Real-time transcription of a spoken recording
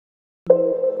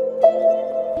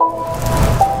So,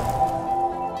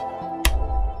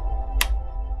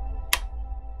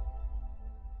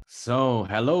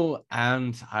 hello,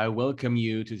 and I welcome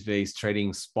you to today's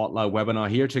Trading Spotlight webinar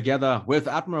here together with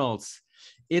Admirals.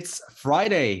 It's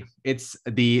Friday. It's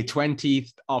the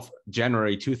 20th of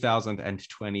January,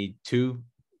 2022.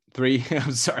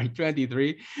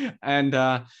 23.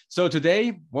 And so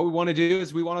today, what we want to do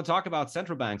is we want to talk about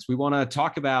central banks. We want to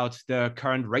talk about the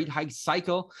current rate hike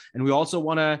cycle. And we also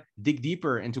want to dig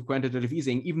deeper into quantitative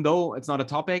easing, even though it's not a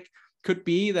topic. Could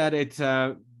be that it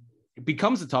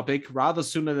becomes a topic rather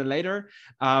sooner than later.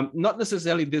 Not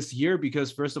necessarily this year,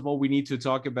 because first of all, we need to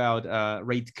talk about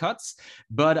rate cuts.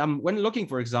 But when looking,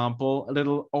 for example, a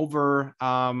little over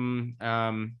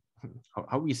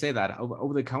how we say that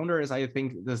over the counter is, I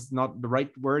think that's not the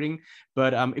right wording,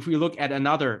 but if we look at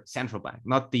another central bank,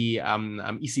 not the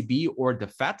ECB or the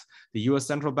Fed, the US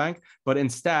central bank, but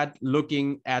instead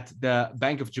looking at the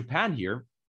Bank of Japan here,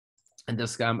 in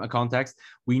this context,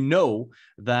 we know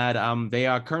that they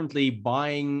are currently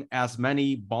buying as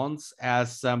many bonds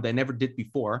as they never did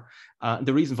before.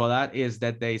 The reason for that is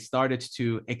that they started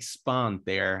to expand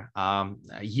their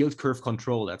yield curve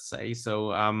control, let's say.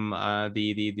 So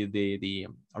the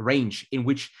range in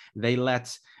which they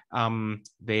let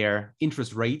their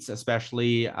interest rates,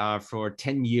 especially for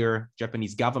 10-year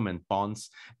Japanese government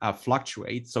bonds,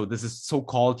 fluctuate. So this is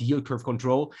so-called yield curve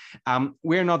control.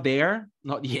 We're not there,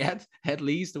 not yet, at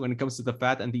least when it comes to the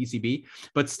Fed and the ECB.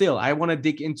 But still, I want to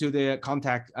dig into the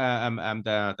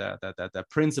the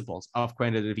principles of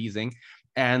quantitative easing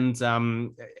and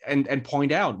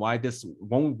point out why this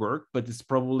won't work, but it's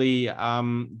probably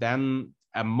then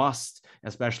a must,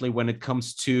 especially when it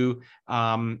comes to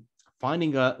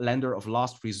finding a lender of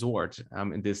last resort,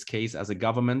 in this case as a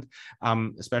government,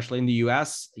 especially in the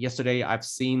US. Yesterday, I've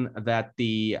seen that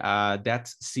the debt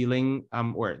ceiling,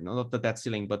 or not the debt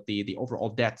ceiling, but the overall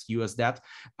debt, US debt,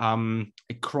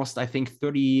 it crossed, I think,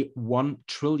 31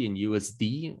 trillion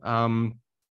USD.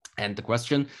 And the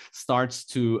question starts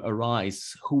to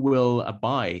arise: who will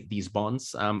buy these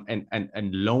bonds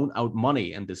and loan out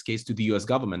money? In this case, to the U.S.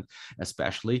 government,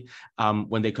 especially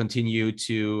when they continue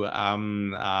to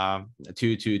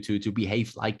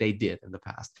behave like they did in the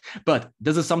past. But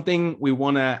this is something we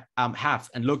want to have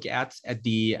and look at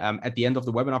the end of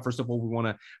the webinar. First of all, we want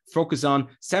to focus on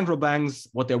central banks,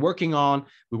 what they're working on.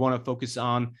 We want to focus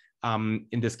on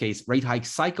in this case, rate hike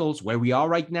cycles, where we are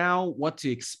right now, what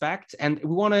to expect. And we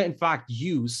want to, in fact,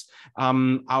 use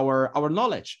our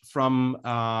knowledge from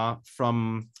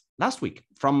last week,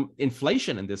 from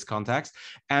inflation in this context.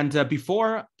 And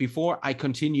before I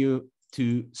continue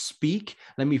to speak,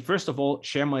 let me first of all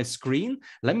share my screen.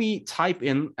 Let me type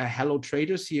in a hello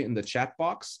traders here in the chat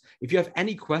box. If you have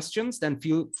any questions, then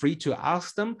feel free to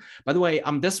ask them. By the way,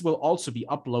 this will also be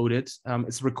uploaded.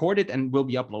 It's recorded and will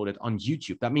be uploaded on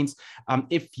YouTube. That means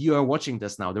if you are watching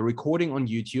this now, the recording on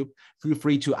YouTube, feel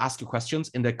free to ask your questions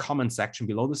in the comment section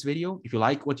below this video. If you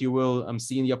like what you will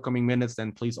see in the upcoming minutes,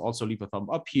 then please also leave a thumb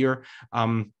up here.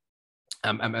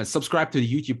 Subscribe to the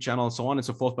YouTube channel, so on and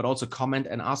so forth, but also comment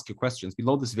and ask your questions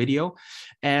below this video.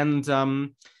 And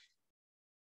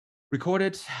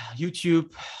recorded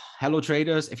YouTube, hello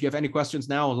traders. If you have any questions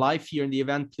now live here in the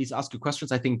event, please ask your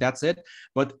questions. I think that's it.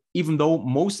 But even though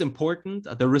most important,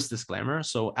 the risk disclaimer.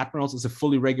 So Admirals is a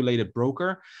fully regulated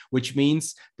broker, which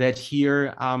means that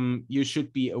here you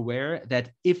should be aware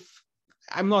that if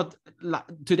I'm not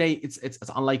today, it's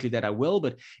unlikely that I will,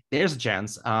 but there's a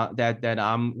chance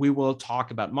that we will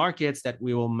talk about markets, that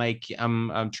we will make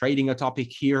trading a topic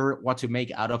here, what to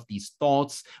make out of these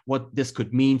thoughts, what this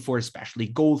could mean for especially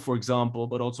gold, for example,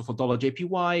 but also for dollar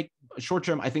JPY short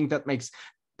term. I think that makes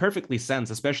perfectly sense,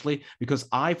 especially because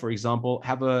I, for example,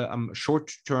 have a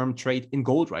short-term trade in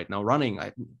gold right now running.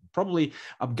 I probably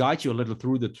guide you a little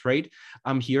through the trade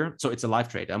here. So it's a live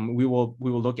trade. We will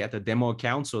look at the demo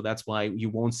account. So that's why you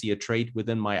won't see a trade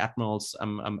within my Admirals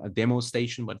a demo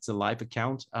station, but it's a live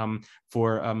account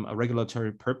for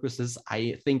regulatory purposes.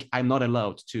 I think I'm not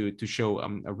allowed to show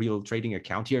a real trading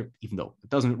account here, even though it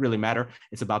doesn't really matter.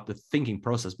 It's about the thinking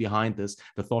process behind this,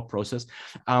 the thought process.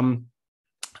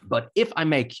 But if I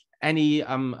make any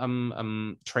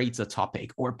trades a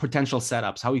topic or potential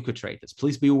setups, how you could trade this,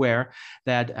 please be aware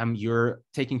that you're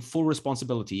taking full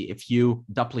responsibility if you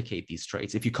duplicate these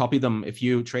trades, if you copy them, if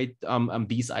you trade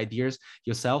these ideas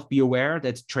yourself. Be aware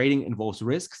that trading involves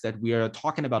risks, that we are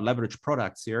talking about leverage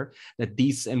products here, that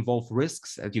these involve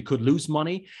risks, that you could lose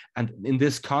money. And in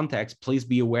this context, please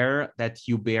be aware that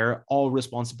you bear all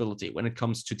responsibility when it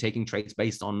comes to taking trades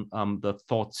based on the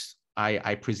thoughts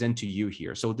I present to you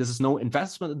here. So this is no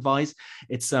investment advice.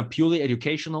 It's purely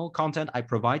educational content I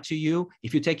provide to you.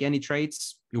 If you take any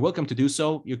trades, you're welcome to do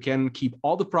so. You can keep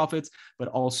all the profits, but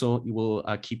also you will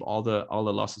keep all the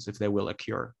losses if they will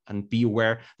occur. And be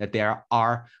aware that there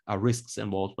are risks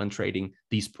involved when trading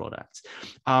these products.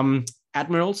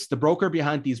 Admirals, the broker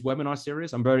behind these webinar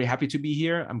series, I'm very happy to be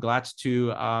here. I'm glad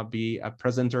to be a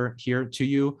presenter here to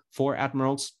you for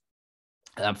Admirals.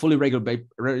 Fully regulated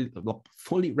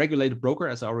broker,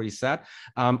 as I already said,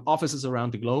 offices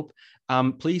around the globe.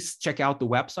 Please check out the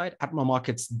website,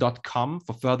 admiralmarkets.com,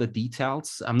 for further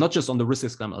details, not just on the risk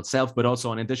disclaimer itself, but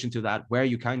also in addition to that, where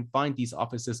you can find these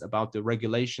offices, about the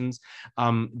regulations.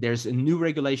 There's a new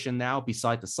regulation now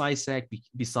beside the CISEC,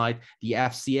 beside the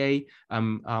FCA,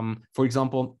 for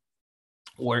example,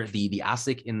 or the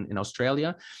ASIC in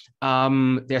Australia.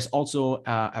 There's also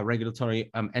a regulatory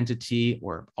entity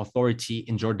or authority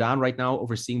in Jordan right now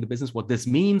overseeing the business. What this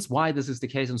means, why this is the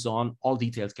case, and so on. All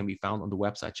details can be found on the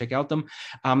website. Check out them.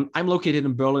 I'm located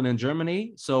in Berlin, in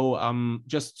Germany. So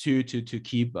just to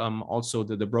keep also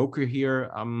the broker here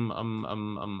in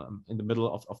the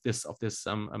middle of this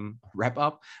wrap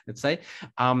up, let's say,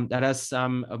 that has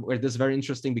where this is very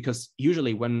interesting, because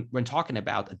usually when talking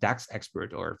about a DAX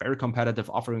expert or very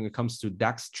competitive offering when it comes to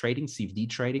DAX trading, CFD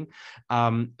trading,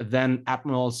 then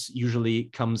Admirals usually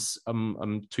comes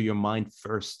to your mind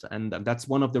first. And that's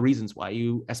one of the reasons why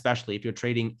you, especially if you're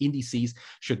trading indices,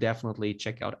 should definitely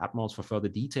check out Admirals for further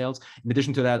details. In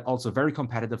addition to that, also very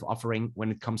competitive offering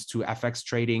when it comes to FX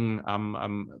trading,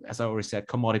 as I already said,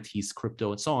 commodities,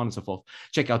 crypto, and so on and so forth.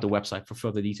 Check out the website for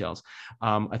further details.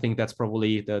 I think that's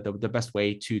probably the best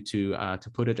way to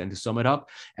put it and to sum it up.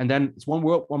 And then it's one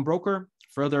world, one broker.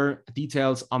 Further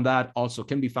details on that also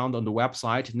can be found on the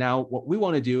website. Now, what we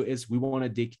want to do is we want to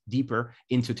dig deeper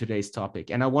into today's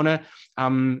topic, and I want to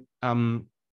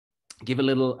give a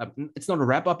little. It's not a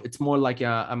wrap up. It's more like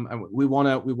we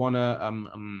want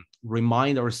to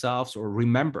remind ourselves or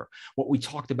remember what we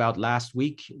talked about last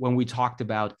week when we talked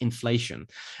about inflation.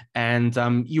 And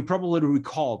you probably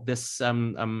recall this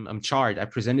chart I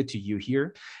presented to you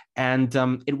here. And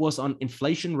it was on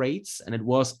inflation rates and it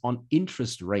was on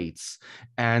interest rates.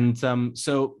 And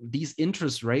so these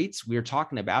interest rates we're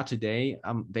talking about today,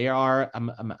 they are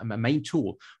a main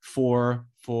tool for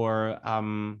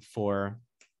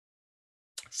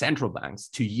central banks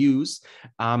to use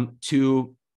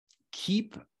to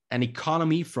keep an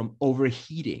economy from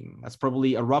overheating. That's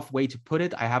probably a rough way to put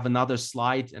it. I have another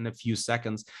slide in a few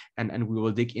seconds, and we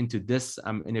will dig into this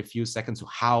in a few seconds,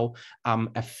 how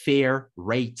a fair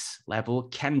rate level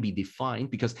can be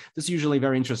defined, because this is usually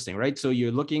very interesting, right? So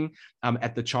you're looking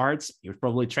at the charts, you're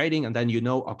probably trading, and then you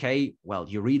know, okay, well,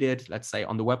 you read it, let's say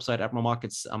on the website,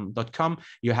 admiralmarkets.com,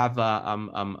 you have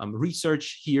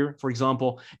research here, for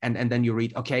example, and then you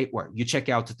read, okay, or you check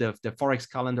out the Forex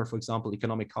calendar, for example,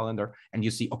 economic calendar, and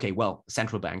you see, okay, well,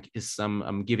 central bank is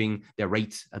giving their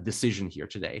rate decision here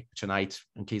tonight,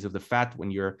 in case of the Fed, when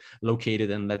you're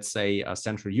located in, let's say,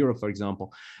 Central Europe, for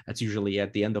example, that's usually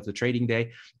at the end of the trading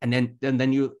day. And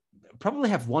then you probably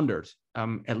have wondered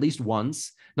at least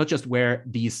once, not just where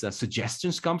these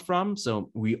suggestions come from. So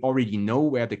we already know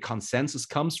where the consensus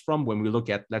comes from when we look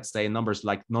at, let's say, numbers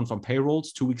like non-farm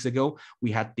payrolls. 2 weeks ago,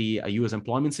 we had the US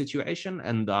employment situation,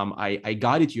 and I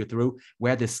guided you through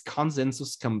where this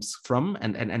consensus comes from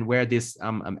and where these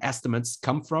estimates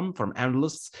come from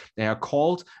analysts. They are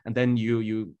called, and then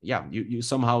you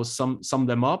somehow sum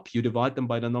them up. You divide them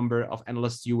by the number of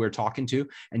analysts you were talking to,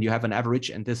 and you have an average.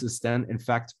 And this is then, in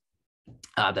fact,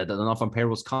 the non-farm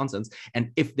payrolls consensus.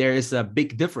 And if there is a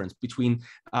big difference between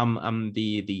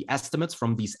the estimates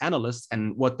from these analysts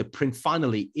and what the print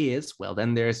finally is, well,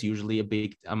 then there's usually a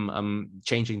big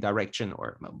changing direction,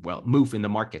 or, well, move in the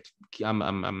market.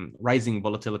 Rising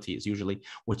volatility is usually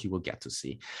what you will get to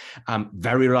see,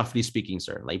 very roughly speaking,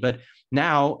 certainly. But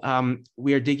now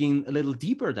we are digging a little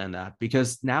deeper than that,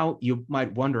 because now you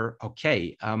might wonder,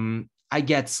 okay, I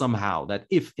get somehow that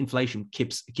if inflation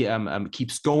keeps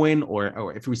going,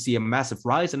 or if we see a massive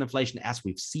rise in inflation, as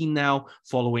we've seen now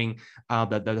following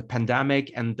the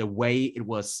pandemic and the way it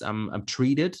was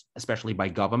treated, especially by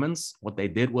governments, what they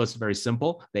did was very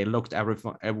simple. They looked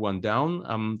everyone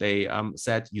down. They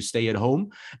said, you stay at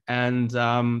home, and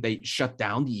they shut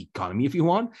down the economy, if you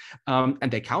want, and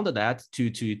they countered that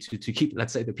to keep,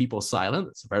 let's say, the people silent.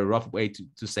 It's a very rough way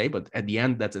to say, but at the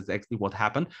end, that's exactly what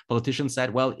happened. Politicians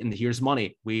said, well, here's here's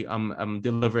money. We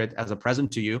deliver it as a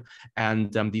present to you.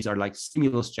 And these are like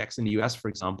stimulus checks in the US, for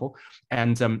example.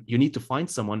 And you need to find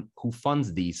someone who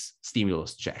funds these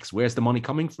stimulus checks. Where's the money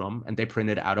coming from? And they print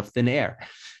it out of thin air.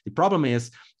 The problem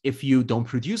is, if you don't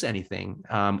produce anything,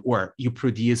 or you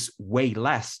produce way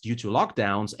less due to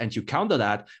lockdowns, and you counter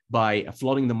that by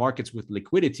flooding the markets with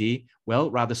liquidity,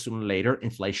 well, rather sooner or later,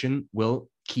 inflation will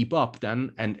keep up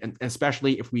then. And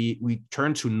especially if we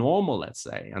turn to normal, let's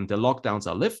say, and the lockdowns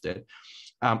are lifted,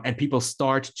 and people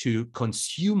start to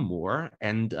consume more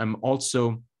and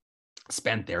also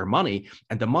spend their money,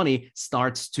 and the money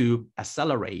starts to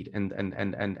accelerate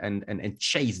and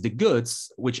chase the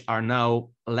goods, which are now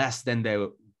less than they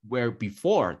were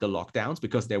before the lockdowns,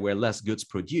 because there were less goods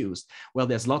produced. Well,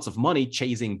 there's lots of money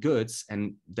chasing goods,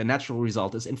 and the natural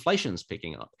result is inflation is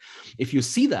picking up. If you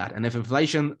see that, and if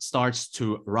inflation starts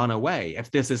to run away, if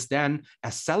this is then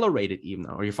accelerated even,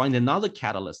 or you find another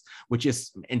catalyst, which is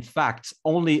in fact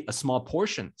only a small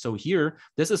portion. So here,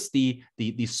 this is the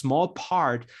small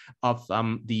part of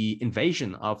the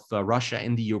invasion of Russia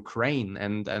in the Ukraine,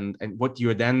 and what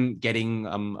you're then getting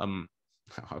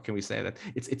how can we say that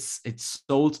it's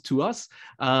sold to us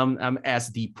as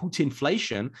the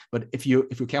Putinflation. But if you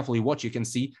carefully watch, you can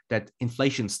see that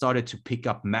inflation started to pick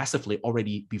up massively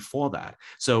already before that.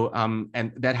 So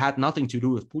and that had nothing to do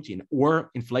with Putin,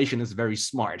 or inflation is very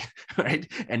smart, right?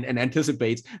 And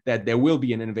anticipates that there will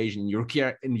be an invasion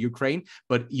in Ukraine.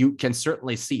 But you can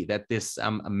certainly see that this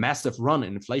massive run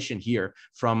in inflation here,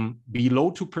 from below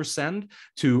 2%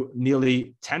 to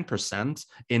nearly 10%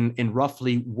 in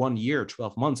roughly 1 year,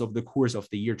 12 months over the course of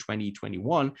the year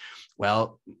 2021,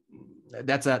 well,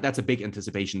 that's a big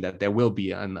anticipation that there will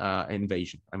be an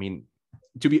invasion. I mean,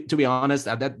 to be honest,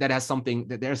 that has something,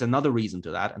 that there's another reason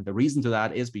to that, and the reason to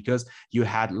that is because you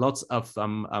had lots of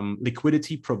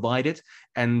liquidity provided,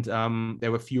 and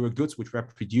there were fewer goods which were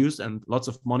produced, and lots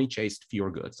of money chased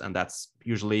fewer goods, and that's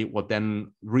usually what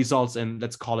then results in,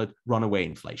 let's call it, runaway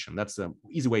inflation. That's an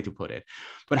easy way to put it.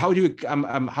 But how do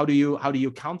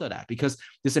you counter that? Because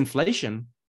this inflation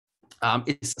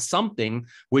is something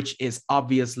which is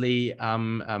obviously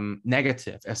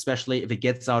negative, especially if it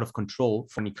gets out of control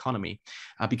for an economy,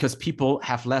 because people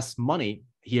have less money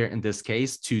here in this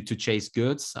case to chase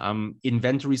goods.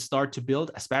 Inventories start to build,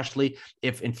 especially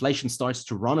if inflation starts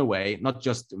to run away, not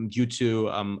just due to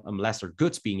lesser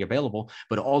goods being available,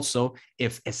 but also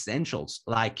if essentials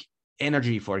like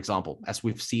energy, for example, as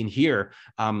we've seen here,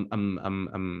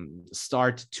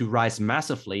 start to rise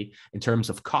massively in terms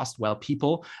of cost, while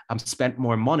people spend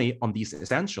more money on these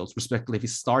essentials, respectively,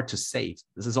 start to save.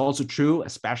 This is also true,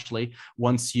 especially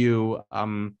once you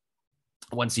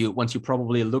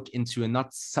probably look into a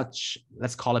not such,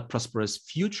 let's call it, prosperous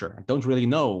future. I don't really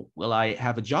know, will I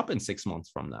have a job in 6 months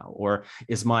from now, or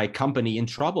is my company in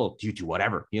trouble due to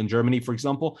whatever? Here in Germany, for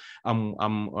example,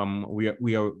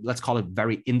 we are, let's call it,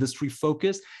 very industry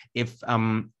focused. If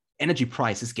energy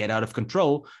prices get out of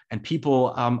control, and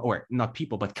people, or not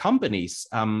people, but companies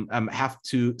have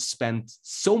to spend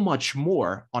so much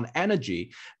more on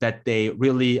energy that they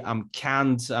really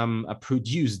can't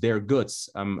produce their goods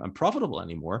profitable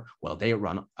anymore, well, they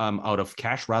run out of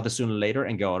cash rather sooner or later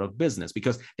and go out of business,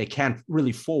 because they can't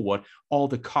really forward all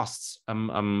the costs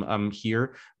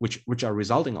here, which are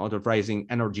resulting out of rising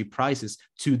energy prices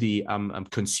to the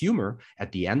consumer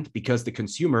at the end, because the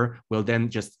consumer will then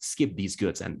just skip these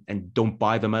goods and don't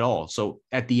buy them at all. So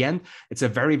at the end, it's a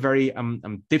very, very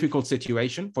difficult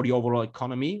situation for the overall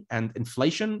economy, and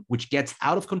inflation, which gets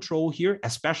out of control here,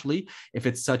 especially if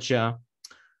it's such a,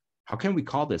 how can we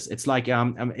call this? It's like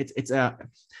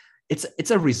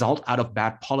it's a result out of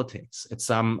bad politics. It's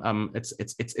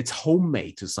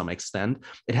homemade to some extent.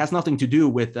 It has nothing to do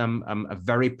with a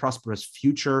very prosperous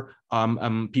future,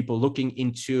 people looking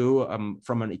into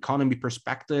from an economy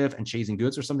perspective and chasing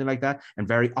goods or something like that, and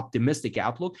very optimistic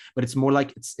outlook. But it's more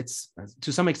like it's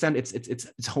to some extent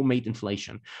it's homemade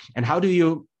inflation. And how do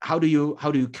you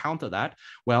counter that?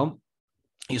 Well,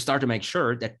 you start to make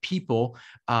sure that people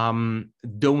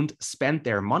don't spend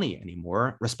their money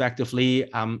anymore. Respectively,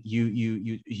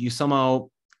 you somehow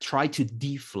try to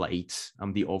deflate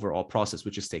the overall process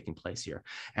which is taking place here.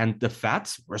 And the Fed,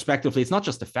 respectively, it's not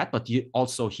just the Fed, but you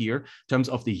also here, in terms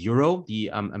of the euro, the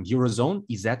Eurozone,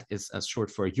 EZ is as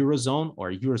short for Eurozone,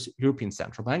 or European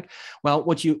Central Bank. Well,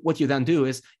 what you then do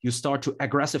is you start to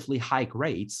aggressively hike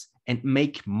rates and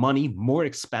make money more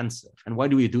expensive. And why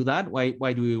do we do that?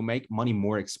 Why do we make money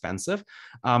more expensive?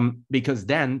 Because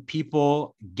then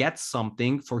people get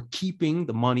something for keeping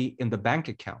the money in the bank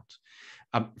account.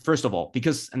 First of all,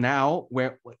 because now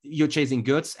where you're chasing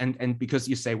goods, and because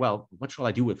you say, well, what shall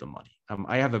I do with the money?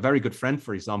 I have a very good friend,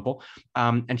 for example,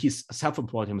 and he's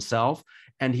self-employed himself,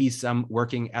 and he's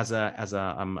working as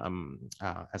a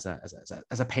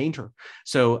painter.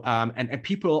 So and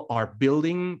people are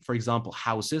building, for example,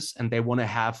 houses, and they want to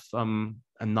have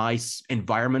a nice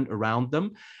environment around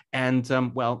them. And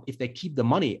well, if they keep the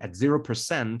money at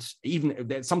 0%,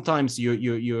 even sometimes you're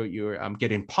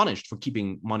getting punished for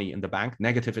keeping money in the bank,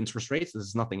 negative interest rates. This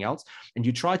is nothing else. And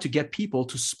you try to get people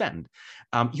to spend.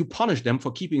 You punish them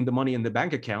for keeping the money in the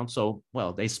bank account. So,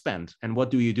 well, they spend. And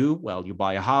what do? Well, you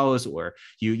buy a house, or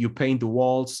you paint the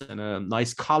walls in a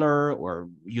nice color, or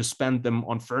you spend them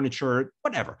on furniture,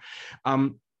 whatever.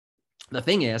 The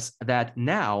thing is that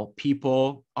now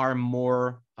people are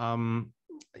more,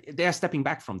 they're stepping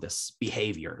back from this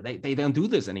behavior. They don't do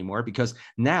this anymore, because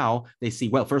now they see,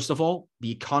 well, first of all, the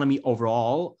economy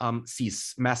overall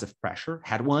sees massive pressure,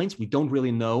 headwinds. We don't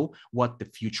really know what the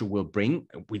future will bring.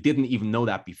 We didn't even know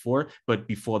that before, but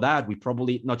before that, we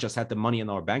probably not just had the money in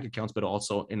our bank accounts, but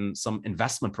also in some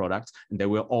investment products, and they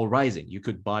were all rising. You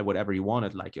could buy whatever you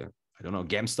wanted, like I don't know,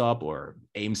 GameStop or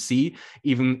AMC,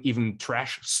 even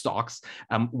trash stocks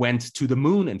went to the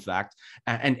moon, in fact,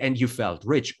 and you felt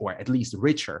rich, or at least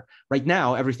richer. Right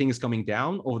now, everything is coming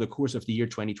down over the course of the year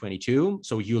 2022,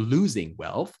 so you're losing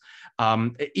wealth,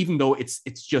 even though it's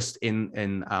just in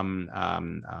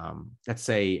let's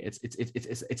say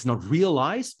it's not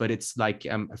realized, but it's like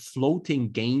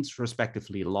floating gains,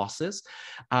 respectively losses.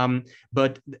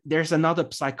 But there's another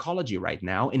psychology right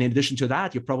now. In addition to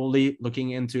that, you're probably looking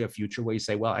into a future where you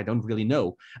say, well, I don't really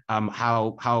know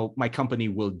how my company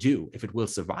will do, if it will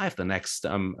survive the next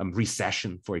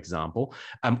recession, for example,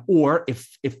 or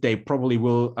if they probably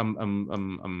will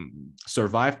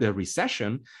survive the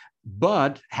recession,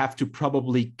 but have to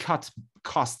probably cut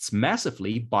costs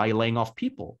massively by laying off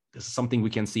people. This is something we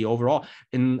can see overall.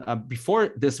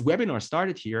 Before this webinar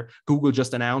started here, Google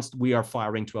just announced we are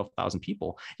firing 12,000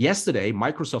 people. Yesterday,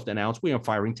 Microsoft announced we are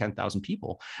firing 10,000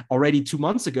 people. Already 2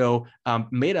 months ago,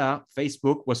 Meta,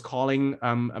 Facebook was calling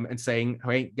and saying,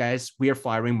 hey, guys, we are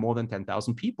firing more than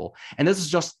 10,000 people. And this is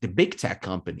just the big tech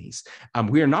companies.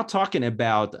 We are not talking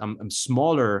about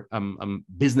smaller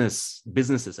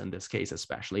businesses in this case,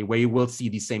 especially, where you will see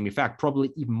the same effect,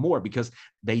 probably even more, because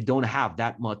they don't have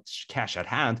that much cash at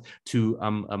hand to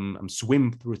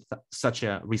swim through such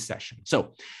a recession.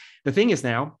 So the thing is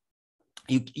now,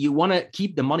 you want to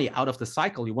keep the money out of the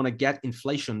cycle. You want to get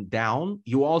inflation down.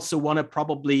 You also want to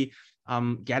probably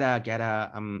get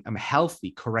a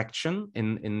healthy correction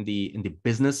in the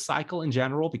business cycle in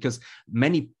general, because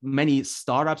many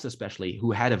startups, especially,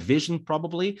 who had a vision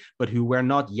probably, but who were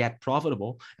not yet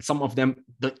profitable. Some of them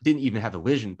didn't even have a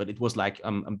vision, but it was like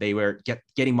they were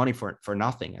getting money for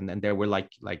nothing, and then they were like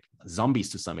zombies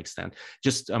to some extent.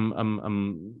 Just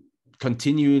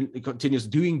continues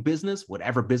doing business,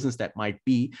 whatever business that might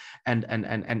be, and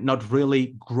not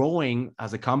really growing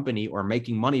as a company or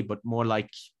making money, but more like,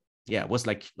 yeah, it was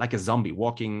like a zombie,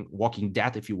 walking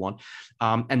dead, if you want.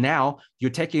 And now you're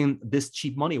taking this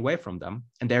cheap money away from them,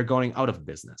 and they're going out of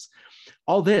business.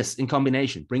 All this in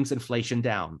combination brings inflation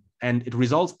down, and it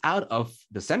results out of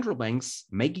the central banks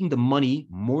making the money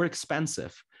more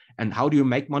expensive. And how do you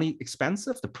make money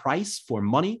expensive? The price for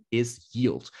money is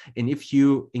yield. And if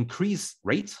you increase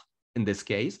rates, in this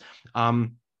case,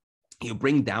 you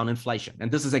bring down inflation.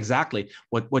 And this is exactly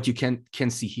what you can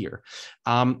see here.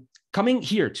 Coming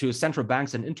here to central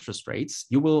banks and interest rates,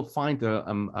 you will find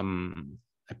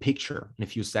a picture in a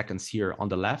few seconds here on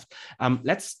the left.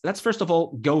 Let's first of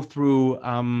all go through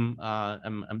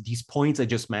these points I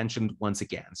just mentioned once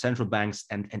again: central banks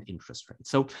and interest rates.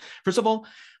 So first of all,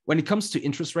 when it comes to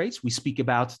interest rates, we speak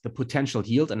about the potential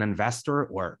yield an investor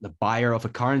or the buyer of a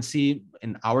currency,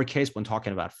 in our case, when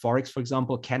talking about Forex, for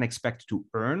example, can expect to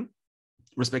earn,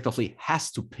 respectively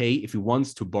has to pay if he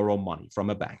wants to borrow money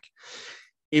from a bank.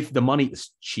 If the money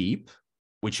is cheap,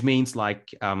 which means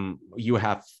like you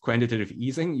have quantitative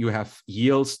easing, you have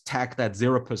yields tagged at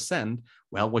 0%,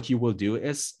 well, what you will do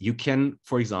is you can,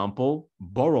 for example,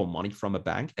 borrow money from a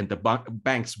bank, and the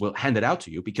banks will hand it out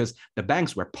to you, because the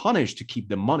banks were punished to keep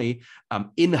the money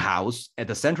in-house at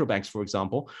the central banks, for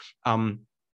example.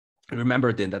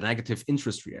 Remember the negative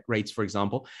interest rates, for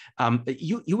example,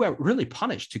 you were really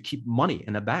punished to keep money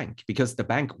in a bank, because the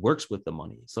bank works with the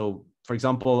money. So, for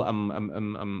example,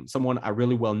 someone I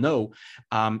really well know,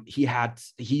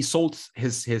 he sold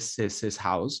his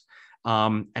house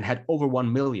and had over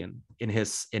 1 million in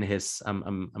his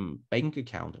bank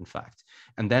account, in fact.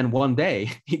 And then one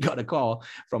day he got a call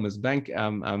from his bank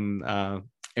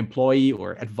employee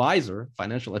or advisor,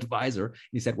 financial advisor. And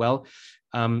he said, well,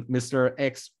 Mr.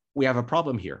 X, we have a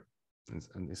problem here.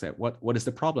 And they said, what is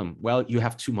the problem? Well, you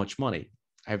have too much money.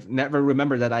 I've never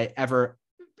remembered that I ever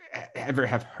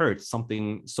have heard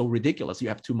something so ridiculous. You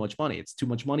have too much money. It's too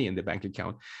much money in the bank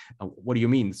account. What do you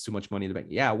mean it's too much money in the bank?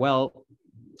 Yeah, well,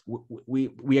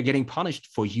 we are getting punished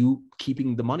for you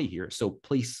keeping the money here. So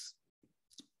please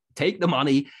take the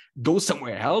money, go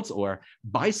somewhere else, or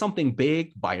buy something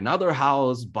big, buy another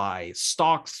house, buy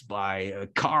stocks, buy a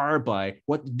car,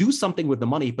 do something with the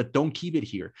money, but don't keep it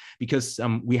here because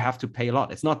we have to pay a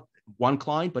lot. It's not one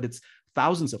client, but it's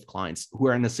thousands of clients who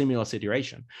are in a similar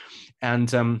situation. And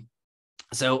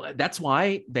so that's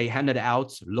why they handed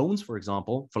out loans, for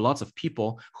example, for lots of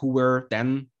people who were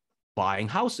then buying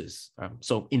houses.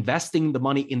 So investing the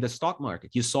money in the stock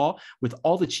market. You saw with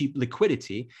all the cheap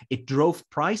liquidity, it drove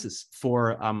prices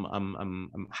for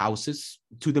houses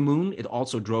to the moon. It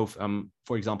also drove,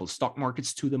 for example, stock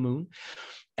markets to the moon.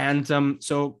 And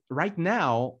so right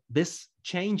now, this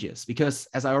changes because,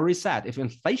 as I already said, if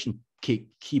inflation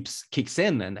kicks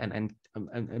in and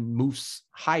moves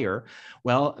higher,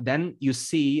 well, then you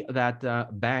see that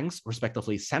banks,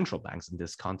 respectively central banks in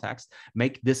this context,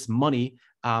 make this money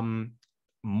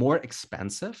more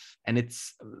expensive, and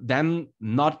it's then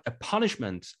not a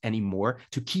punishment anymore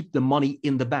to keep the money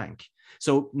in the bank.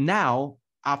 So now,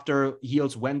 after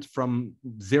yields went from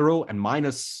 0 and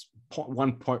minus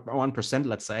 1%,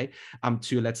 let's say,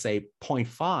 to, let's say,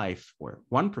 0.5 or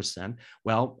 1%,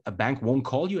 well, a bank won't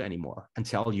call you anymore and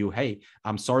tell you, hey,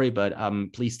 I'm sorry, but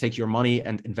please take your money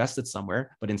and invest it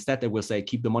somewhere. But instead, they will say,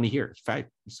 keep the money here. In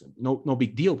fact, no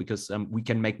big deal because we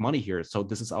can make money here. So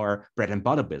this is our bread and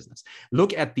butter business.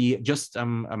 Look at the just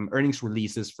earnings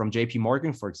releases from JP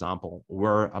Morgan, for example,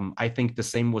 where I think the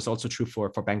same was also true for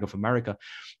Bank of America.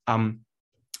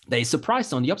 They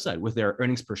surprised on the upside with their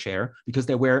earnings per share because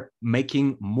they were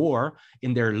making more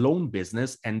in their loan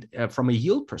business and from a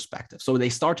yield perspective. So they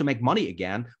start to make money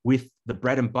again with the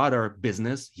bread and butter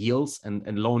business, yields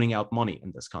and loaning out money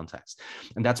in this context.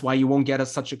 And that's why you won't get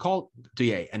such a call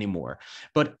today anymore.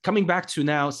 But coming back to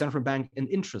now central bank and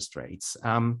interest rates.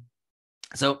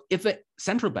 So if a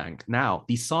central bank now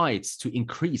decides to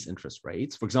increase interest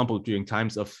rates, for example, during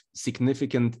times of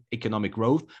significant economic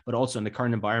growth, but also in the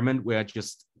current environment where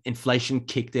just inflation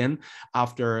kicked in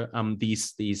after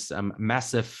these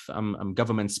massive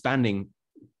government spending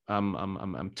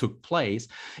took place,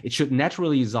 it should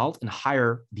naturally result in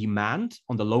higher demand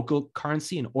on the local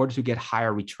currency in order to get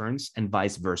higher returns and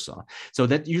vice versa. So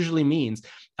that usually means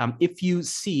if you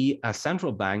see a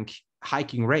central bank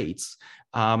hiking rates,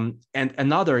 and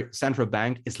another central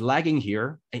bank is lagging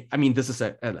here. I mean, this is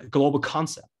a global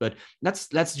concept, but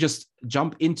let's just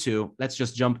jump into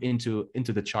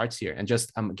the charts here and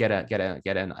just get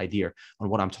an idea on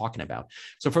what I'm talking about.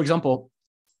 So, for example,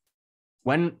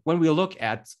 when we look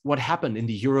at what happened in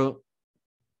the Euro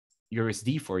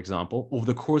USD, for example, over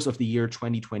the course of the year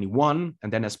 2021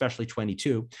 and then especially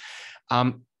 22.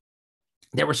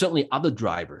 There were certainly other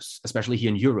drivers, especially here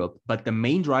in Europe, but the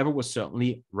main driver was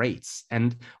certainly rates.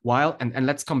 And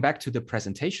let's come back to the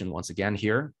presentation once again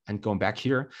here and going back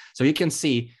here. So you can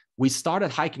see we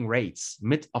started hiking rates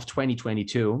mid of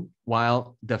 2022,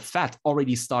 while the Fed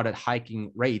already started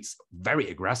hiking rates very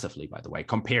aggressively, by the way,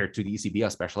 compared to the ECB,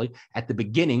 especially at the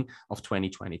beginning of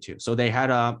 2022. So they had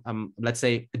let's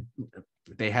say,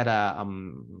 they had a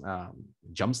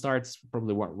jump starts,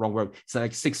 probably wrong word. It's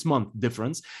like 6-month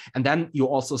difference. And then you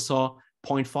also saw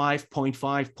 0.5,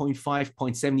 0.5, 0.5,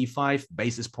 0.75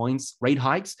 basis points rate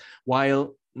hikes,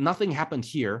 while nothing happened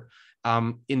here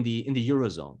in the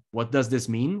Eurozone. What does this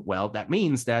mean? Well, that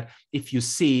means that if you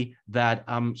see that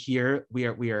here we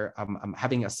are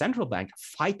having a central bank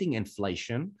fighting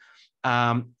inflation,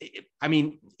 I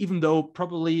mean, even though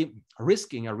probably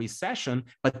risking a recession,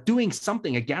 but doing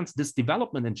something against this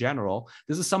development in general,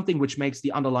 this is something which makes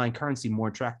the underlying currency more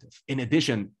attractive. In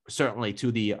addition, certainly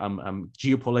to the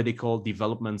geopolitical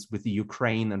developments with the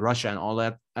Ukraine and Russia and all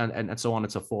that, and so on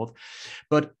and so forth.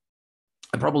 But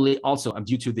probably also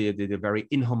due to the very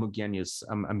inhomogeneous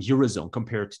Eurozone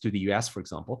compared to the US, for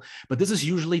example. But this is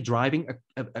usually driving,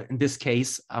 in this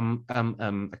case, a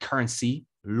currency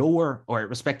lower, or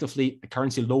respectively a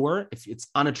currency lower if it's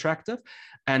unattractive,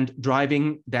 and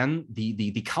driving then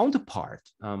the counterpart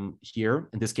here,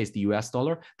 in this case the US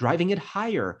dollar, driving it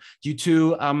higher due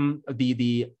to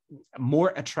the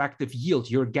more attractive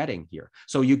yield you're getting here.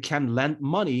 So you can lend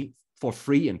money for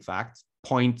free, in fact,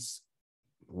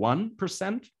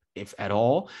 0.1%, if at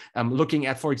all. Looking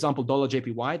at, for example, dollar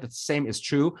JPY, the same is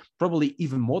true, probably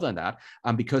even more than that,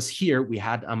 because here we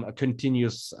had a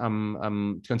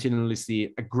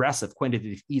continuously aggressive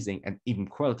quantitative easing and even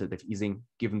qualitative easing,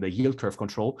 given the yield curve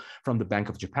control from the Bank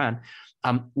of Japan,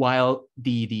 while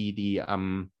the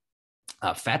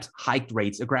Fed hiked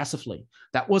rates aggressively.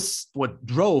 That was what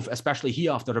drove, especially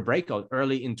here after the breakout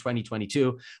early in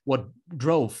 2022, what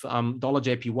drove dollar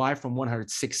JPY from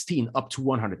 116 up to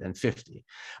 150.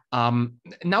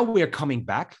 Now we are coming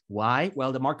back. Why?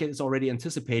 Well, the market is already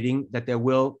anticipating that there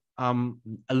will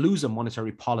a looser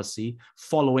monetary policy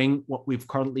following what we've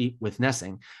currently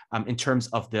witnessing in terms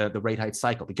of the rate hike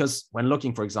cycle. Because when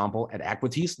looking, for example, at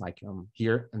equities, like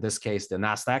here in this case, the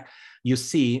NASDAQ, you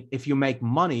see if you make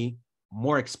money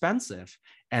more expensive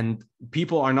and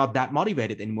people are not that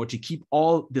motivated anymore to keep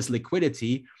all this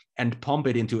liquidity and pump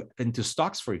it into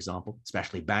stocks, for example,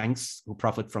 especially banks who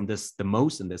profit from this the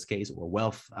most in this case, or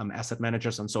wealth asset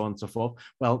managers and so on and so forth.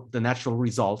 Well, the natural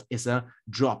result is a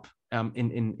drop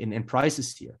in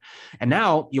prices here. And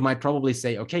now you might probably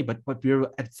say, okay, but we're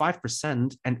at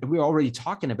 5% and we're already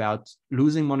talking about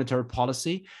losing monetary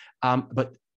policy.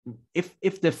 But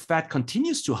if the Fed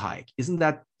continues to hike, isn't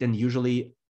that then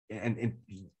usually, and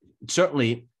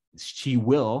certainly she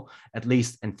will, at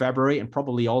least in February and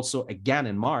probably also again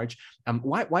in March,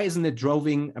 why isn't it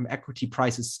driving equity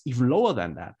prices even lower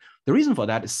than that? The reason for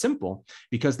that is simple,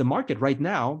 because the market right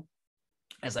now,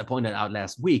 as I pointed out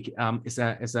last week, is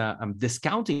a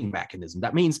discounting mechanism.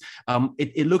 That means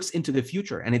it looks into the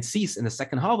future and it sees in the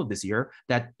second half of this year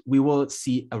that we will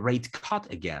see a rate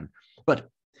cut again. But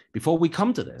before we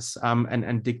come to this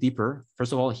and dig deeper,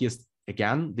 first of all, here's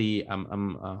again the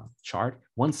chart.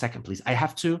 1 second, please. I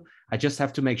just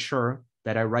have to make sure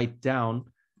that I write down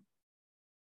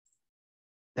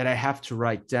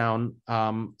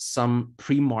some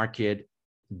pre-market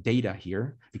data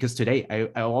here, because today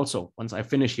I also, once I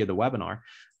finish here the webinar,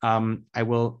 I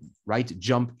will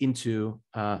jump into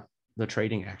the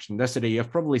trading action. Yesterday, you have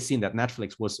probably seen that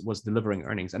Netflix was delivering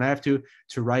earnings, and I have to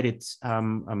write it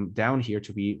down here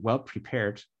to be well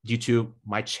prepared due to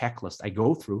my checklist I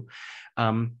go through,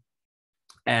 and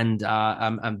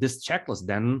this checklist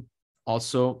then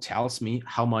also tells me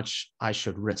how much I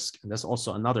should risk. And there's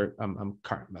also another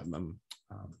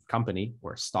company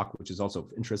or stock which is also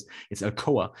of interest. It's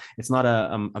Alcoa. It's not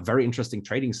a very interesting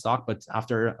trading stock, but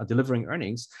after delivering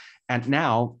earnings and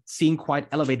now seeing quite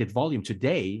elevated volume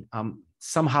today,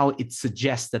 somehow it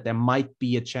suggests that there might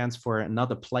be a chance for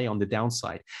another play on the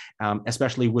downside,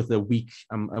 especially with the weak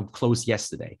close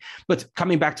yesterday. But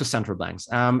coming back to central banks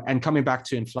and coming back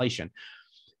to inflation.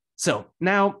 So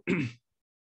now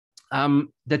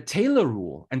the Taylor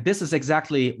rule, and this is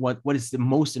exactly what is the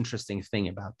most interesting thing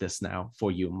about this now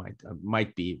for you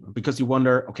might be, because you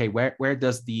wonder, okay, where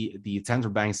does the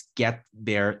central banks get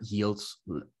their yields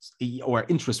or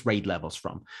interest rate levels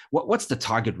from? What's the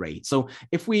target rate? So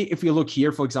if we look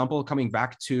here, for example, coming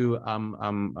back to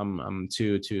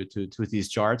these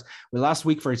charts, well, last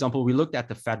week, for example, we looked at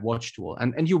the Fed Watch tool,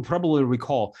 and you probably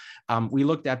recall we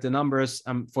looked at the numbers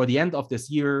for the end of this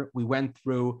year. We went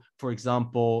through, for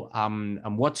example,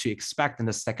 what to expect in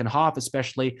the second half,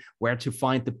 especially where to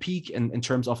find the peak in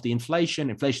terms of the inflation.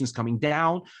 Inflation is coming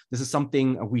down. This is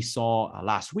something we saw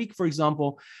last week, for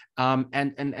example.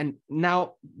 And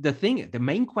now the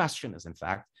main question is, in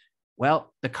fact,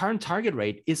 well, the current target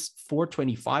rate is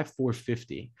 425,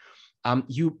 450.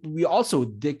 We also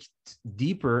dig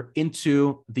deeper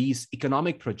into these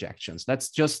economic projections. Let's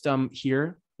just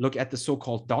here look at the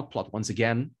so-called dot plot once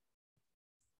again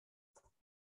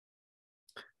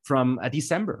from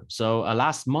December. So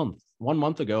last month, 1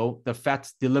 month ago, the Fed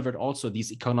delivered also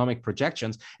these economic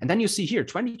projections. And then you see here,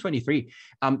 2023,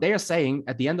 they are saying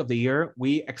at the end of the year,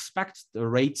 we expect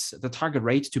the target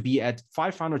rate to be at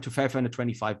 500 to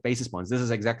 525 basis points. This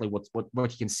is exactly what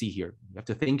you can see here. You have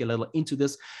to think a little into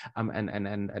this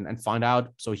and find out.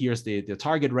 So here's the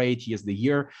target rate, here's the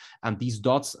year. And these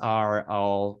dots are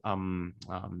all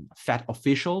Fed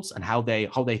officials and how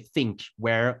they think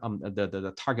where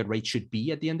the target rate should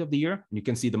be at the end of the year. And you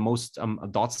can see the most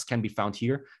dots can be found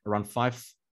here around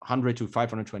 500 to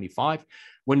 525.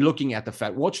 When looking at the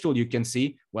Fed Watch tool, you can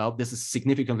see, well, this is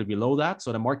significantly below that.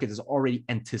 So the market is already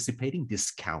anticipating,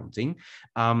 discounting,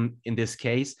 in this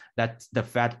case, that the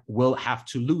Fed will have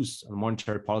to lose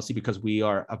monetary policy because we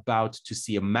are about to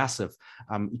see a massive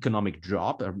economic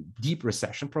drop, a deep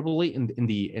recession probably in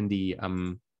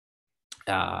the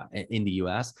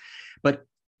US. But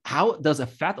how does a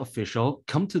Fed official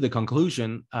come to the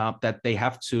conclusion that they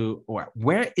have to, or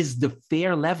where is the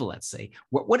fair level, let's say?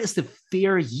 What is the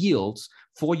fair yield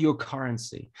for your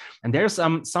currency? And there's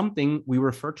something we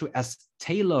refer to as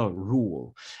Taylor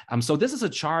rule. So this is a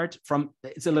chart from,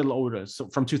 it's a little older, so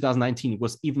from 2019. It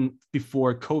was even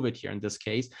before COVID here in this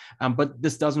case, but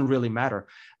this doesn't really matter.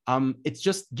 It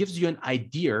just gives you an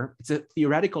idea. It's a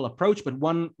theoretical approach, but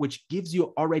one which gives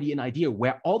you already an idea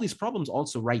where all these problems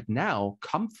also right now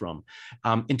come from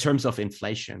in terms of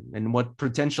inflation, and what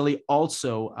potentially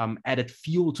also added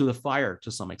fuel to the fire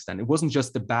to some extent. It wasn't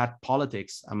just the bad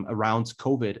politics around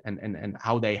COVID and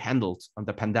how they handled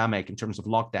the pandemic in terms of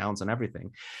lockdowns and everything.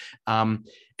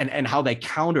 And how they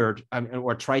countered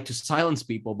or tried to silence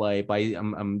people by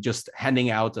just handing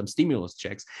out stimulus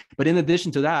checks. But in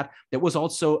addition to that, there was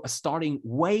also a starting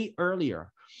way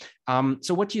earlier.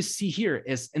 So what you see here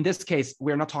is, in this case,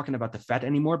 we're not talking about the Fed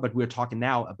anymore, but we're talking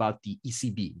now about the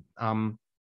ECB.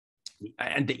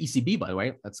 And the ECB, by the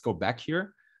way, let's go back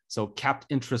here. So capped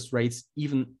interest rates,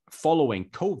 even following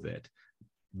COVID,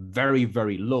 very,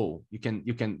 very low. You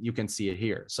can see it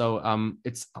here. So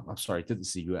it's, I'm sorry, this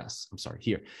is the US. I'm sorry,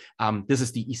 here. This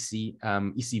is the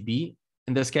ECB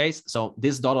in this case. So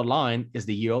this dotted line is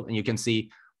the yield, and you can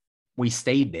see we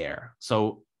stayed there.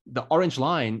 So the orange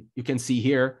line you can see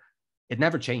here, it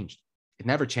never changed. It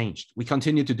never changed. We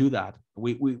continue to do that.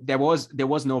 There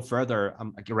was no further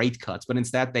rate cuts, but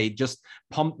instead they just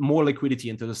pumped more liquidity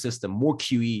into the system, more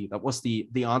QE. That was the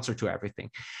answer to everything,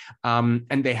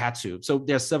 and they had to. So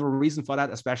there's several reasons for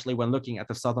that, especially when looking at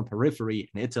the southern periphery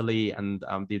in Italy and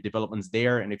the developments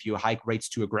there. And if you hike rates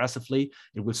too aggressively,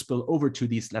 it will spill over to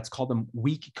these, let's call them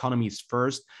weak economies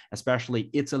first, especially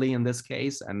Italy in this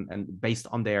case, and based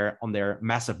on their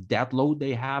massive debt load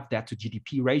they have, debt to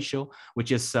GDP ratio,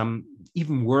 which is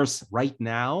even worse right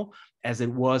now as it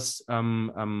was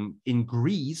in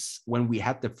Greece when we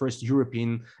had the first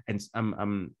European and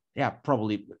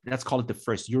probably let's call it the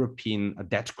first European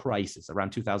debt crisis around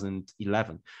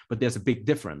 2011. But there's a big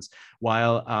difference.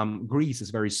 While Greece is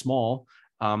very small,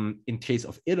 in case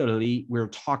of Italy, we're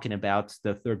talking about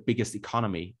the third biggest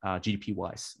economy GDP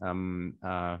wise of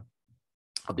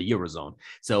the Eurozone.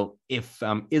 So if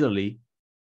Italy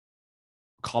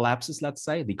collapses, let's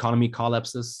say, the economy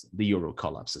collapses, the euro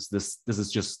collapses. This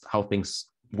is just how things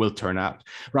will turn out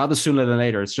rather sooner than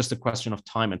later. It's just a question of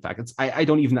time. In fact, I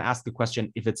don't even ask the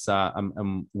question if it's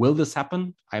will this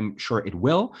happen? I'm sure it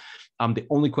will. The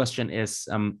only question is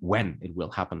when it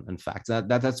will happen. In fact,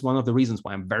 that's one of the reasons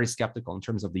why I'm very skeptical in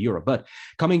terms of the euro. But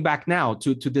coming back now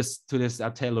to this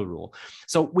Taylor rule.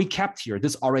 So we kept here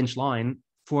this orange line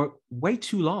for way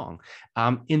too long.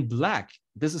 In black,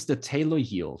 this is the Taylor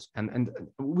yield, and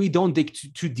we don't dig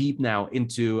too deep now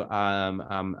into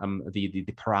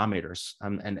the parameters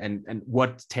and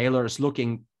what Taylor is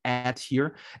looking at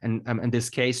here, and in this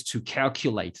case to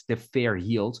calculate the fair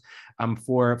yield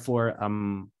for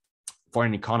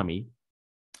an economy.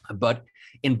 But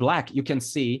in black, you can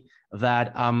see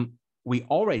that we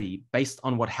already, based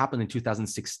on what happened in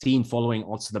 2016, following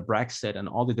also the Brexit and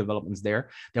all the developments there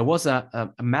was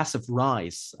a massive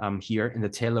rise here in the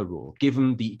Taylor rule,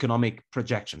 given the economic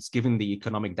projections, given the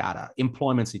economic data,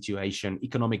 employment situation,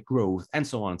 economic growth, and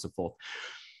so on and so forth.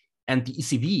 And the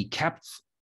ECB kept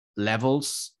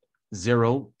levels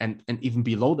 0 and even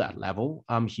below that level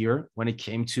here when it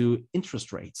came to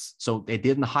interest rates. So they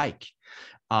didn't hike.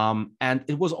 And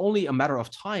it was only a matter of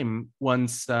time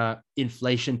once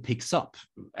inflation picks up,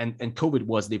 and COVID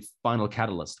was the final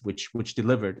catalyst, which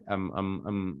delivered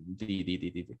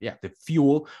the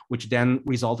fuel, which then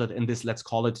resulted in this, let's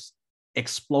call it,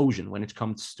 explosion when it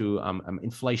comes to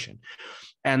inflation.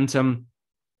 And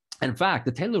in fact,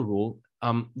 the Taylor rule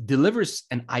delivers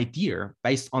an idea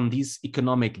based on these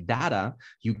economic data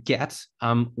you get.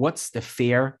 What's the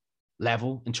fair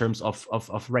level in terms of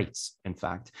rates, in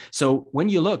fact. So when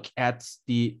you look at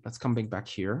let's come back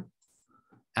here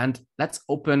and let's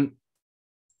open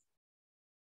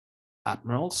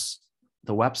Admirals,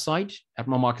 the website,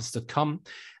 admiralmarkets.com.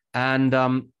 And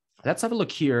let's have a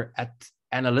look here at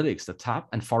analytics, the tab,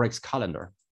 and Forex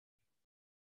calendar.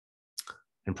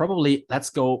 And probably let's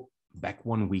go back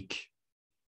 1 week.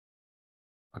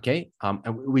 Okay,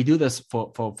 and we do this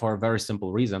for a very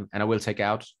simple reason. And I will take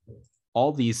out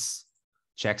all these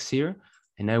checks here,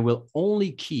 and I will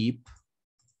only keep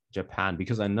Japan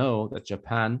because I know that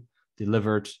Japan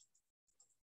delivered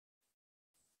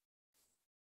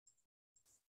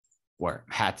or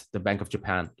had the Bank of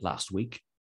Japan last week.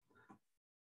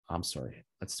 I'm sorry,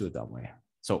 let's do it that way.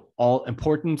 So all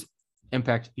important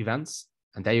impact events,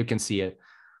 and there you can see it.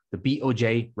 the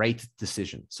BoJ rate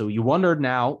decision. So you wonder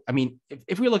now, I mean,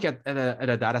 if we look at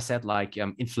a data set like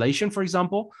inflation, for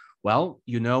example, well,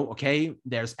 okay,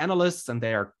 there's analysts and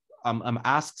they're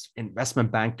asks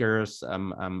investment bankers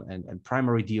and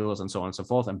primary dealers and so on and so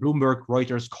forth. And Bloomberg,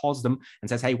 Reuters calls them and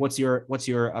says, hey, what's your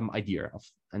idea of,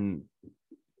 and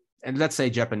let's say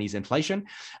Japanese inflation.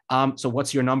 So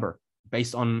what's your number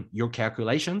based on your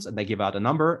calculations? And they give out a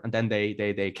number and then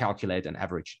they calculate an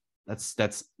average.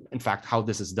 That's in fact how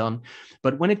this is done.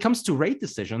 But when it comes to rate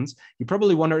decisions, you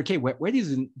probably wonder, okay, where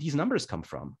these numbers come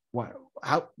from?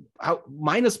 How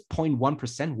minus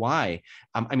 0.1%? Why?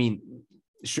 I mean,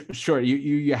 sure,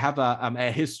 you have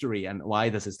a history and why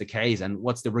this is the case and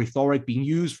what's the rhetoric being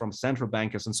used from central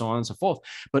bankers and so on and so forth.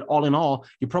 But all in all,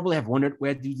 you probably have wondered,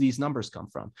 where do these numbers come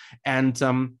from? And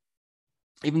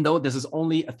even though this is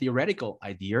only a theoretical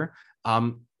idea,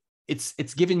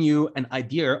 it's giving you an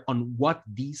idea on what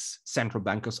these central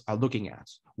bankers are looking at.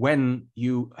 When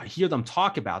you hear them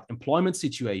talk about employment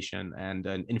situation and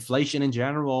inflation in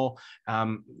general,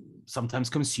 sometimes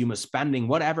consumer spending,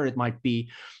 whatever it might be,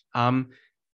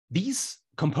 these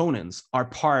components are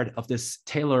part of this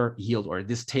Taylor yield or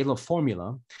this Taylor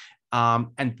formula,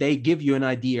 and they give you an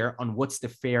idea on what's the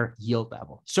fair yield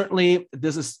level. Certainly,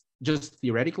 this is just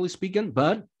theoretically speaking,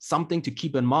 but something to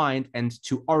keep in mind and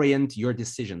to orient your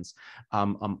decisions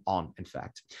on, in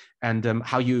fact, and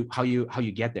how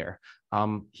you get there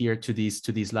here to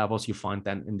these levels you find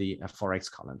then in the Forex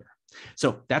calendar.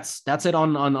 So that's it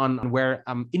on where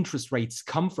interest rates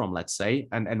come from, let's say,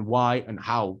 and why and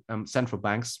how central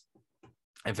banks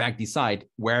in fact decide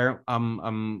where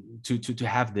to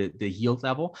have the yield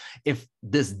level. If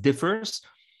this differs,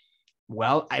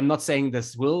 well, I'm not saying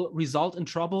this will result in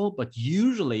trouble, but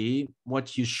usually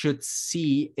what you should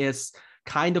see is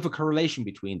kind of a correlation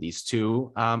between these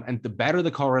two. And the better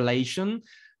the correlation,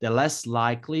 the less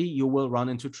likely you will run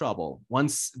into trouble.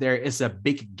 Once there is a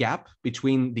big gap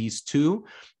between these two,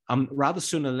 rather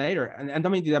sooner or later, and I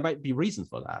mean, there might be reasons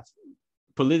for that.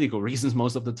 Political reasons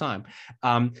most of the time.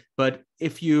 But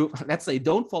if you, let's say,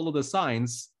 don't follow the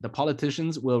signs, the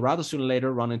politicians will rather sooner or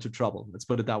later run into trouble. Let's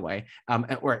put it that way.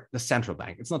 Or the central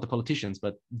bank. It's not the politicians,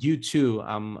 but due to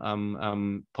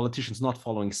politicians not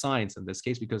following signs in this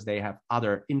case, because they have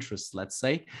other interests, let's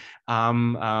say,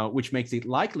 which makes it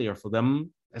likelier for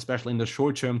them, especially in the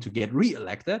short term, to get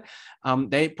re-elected,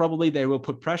 they will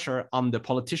put pressure on the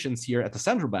politicians here at the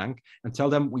central bank and tell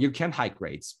them, well, you can't hike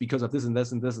rates because of this and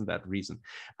this and this and that reason.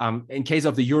 In case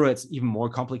of the euro, it's even more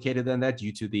complicated than that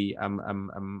due to the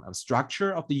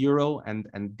structure of the euro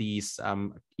and these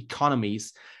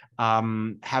economies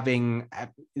having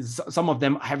some of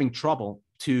them having trouble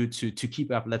to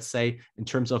keep up, let's say, in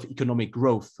terms of economic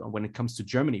growth when it comes to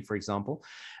Germany, for example.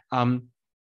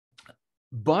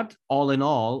 But all in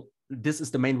all, this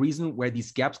is the main reason where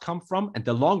these gaps come from. And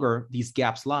the longer these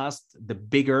gaps last, the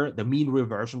bigger the mean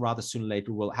reversion rather sooner or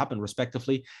later will happen,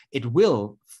 respectively. It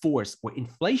will force, or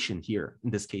inflation here in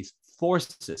this case,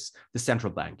 forces the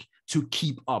central bank to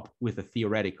keep up with the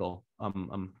theoretical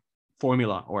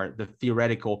formula or the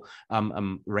theoretical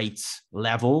rates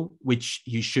level, which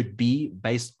you should be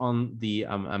based on the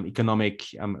economic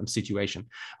situation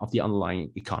of the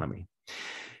underlying economy.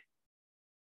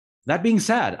 That being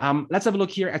said, let's have a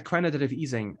look here at quantitative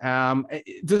easing.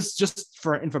 This just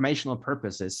for informational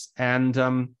purposes.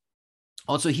 And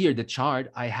also here, the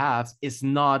chart I have is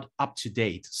not up to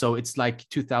date. So it's like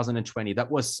 2020. That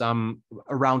was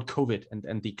around COVID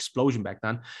and the explosion back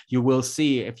then. You will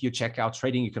see, if you check out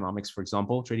Trading Economics, for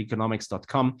example,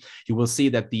 tradingeconomics.com, you will see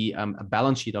that the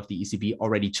balance sheet of the ECB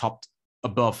already topped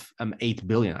above 8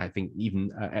 billion, I think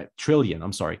even trillion,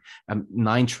 I'm sorry,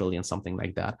 9 trillion, something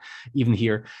like that, even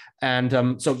here.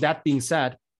 And so that being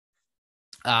said,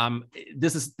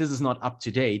 this is not up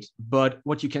to date, but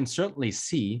what you can certainly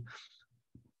see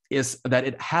is that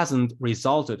it hasn't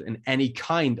resulted in any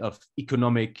kind of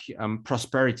economic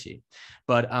prosperity.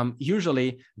 But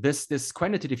usually this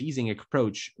quantitative easing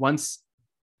approach, once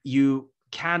you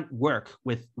can't work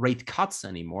with rate cuts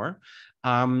anymore,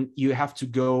 you have to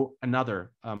go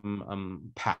another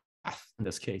path in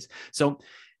this case. So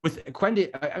with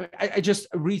I just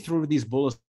read through these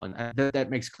bullets and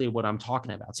that makes clear what I'm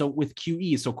talking about. So with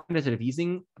QE, so quantitative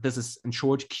easing, this is in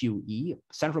short QE,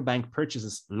 central bank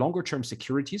purchases longer term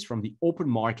securities from the open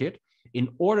market in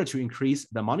order to increase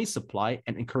the money supply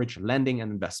and encourage lending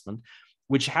and investment,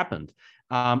 which happened.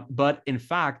 But in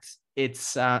fact,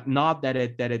 it's not that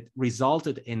it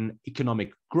resulted in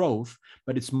economic growth,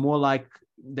 but it's more like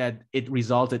that it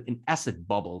resulted in asset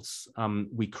bubbles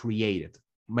we created.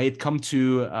 may it come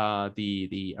to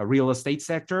the real estate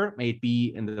sector, may it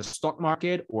be in the stock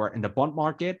market or in the bond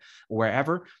market or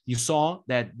wherever, you saw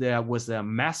that there was a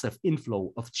massive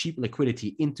inflow of cheap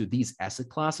liquidity into these asset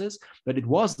classes, but it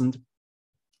wasn't,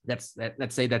 let's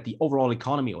say that the overall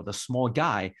economy or the small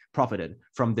guy profited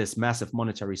from this massive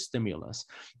monetary stimulus.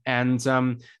 And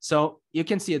so you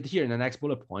can see it here in the next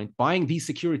bullet point. Buying these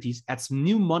securities adds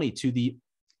new money to the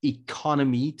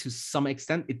economy to some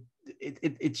extent.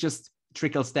 It just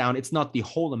trickles down. It's not the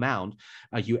whole amount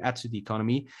you add to the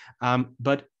economy,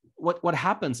 but what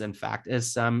happens, in fact,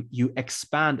 is you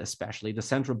expand, especially the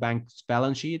central bank's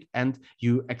balance sheet, and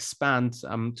you expand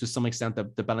to some extent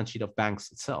the balance sheet of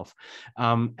banks itself.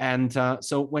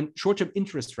 So when short-term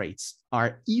interest rates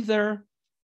are either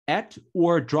at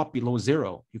or drop below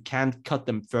zero, you can't cut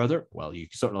them further. Well, you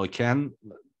certainly can,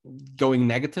 going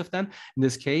negative then in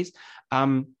this case.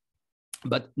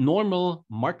 But normal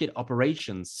market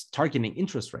operations targeting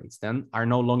interest rates then are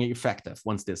no longer effective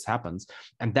once this happens.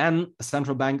 And then a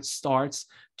central bank starts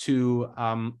to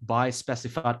buy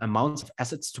specified amounts of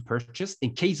assets to purchase.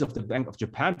 In case of the Bank of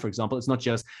Japan, for example, it's not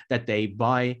just that they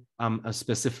buy a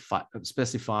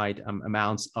specified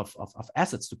amounts of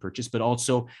assets to purchase, but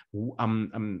also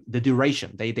the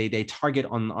duration. They target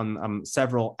on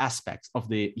several aspects of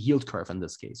the yield curve in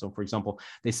this case. So, for example,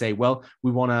 they say, well,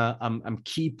 we want to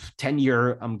keep 10-year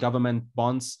government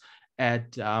bonds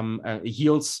at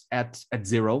yields at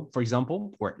zero, for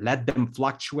example, or let them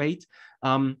fluctuate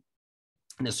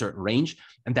in a certain range.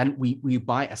 And then we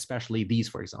buy especially these,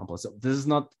 for example. So this is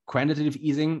not quantitative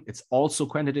easing. It's also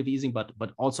quantitative easing, but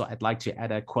also I'd like to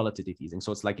add a qualitative easing.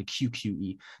 So it's like a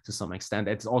QQE to some extent.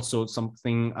 It's also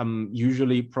something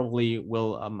usually probably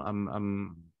will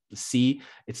see.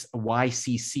 It's a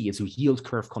YCC. It's a yield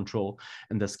curve control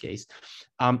in this case.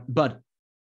 But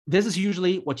this is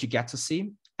usually what you get to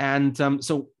see. And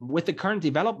so with the current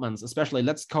developments, especially,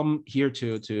 let's come here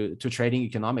to trading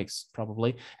economics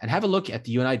probably and have a look at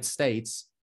the United States.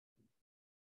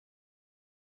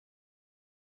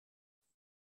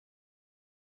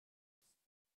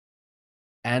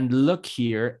 And look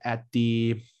here at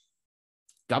the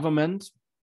government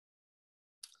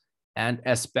and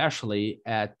especially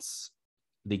at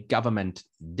the government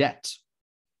debt.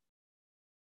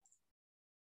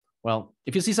 Well,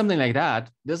 if you see something like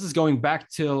that, this is going back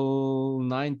till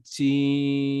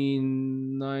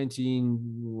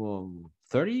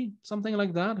 1930, something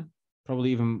like that,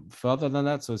 probably even further than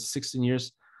that. So it's 16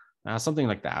 years, something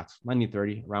like that,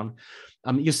 1930 around.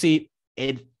 You see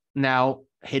it now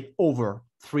hit over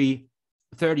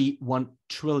 31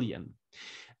 trillion.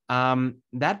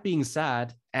 That being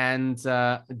said, and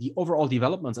the overall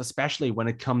developments, especially when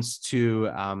it comes to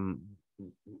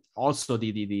also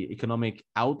the economic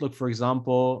outlook, for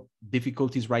example,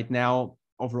 difficulties right now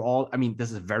overall. I mean,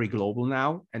 this is very global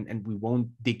now, and we won't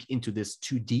dig into this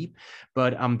too deep,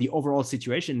 but the overall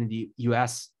situation in the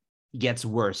US gets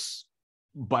worse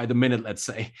by the minute, let's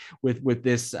say, with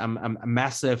this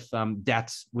massive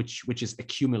debt which is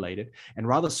accumulated. And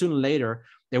rather sooner or later,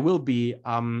 there will be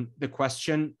the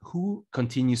question, who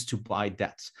continues to buy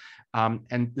debt?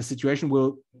 And the situation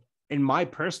will, in my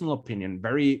personal opinion,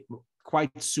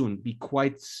 quite soon be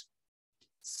quite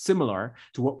similar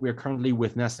to what we're currently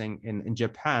witnessing in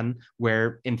Japan,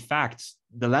 where in fact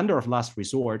the lender of last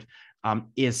resort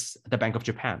is the Bank of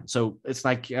Japan. So it's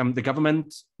like the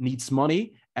government needs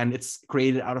money and it's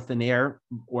created out of thin air,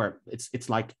 or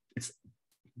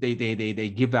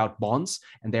they give out bonds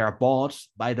and they are bought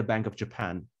by the Bank of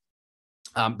Japan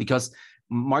because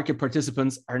market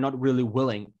participants are not really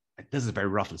willing. This is very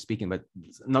roughly speaking, but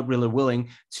not really willing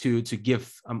to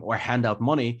give or hand out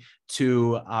money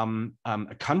to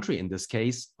a country in this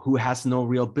case who has no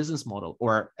real business model,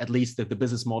 or at least that the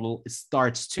business model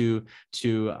starts to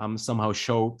somehow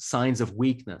show signs of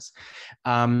weakness.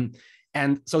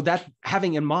 And so that,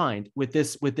 having in mind with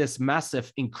this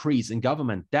massive increase in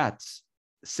government debt,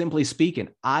 simply speaking,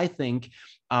 I think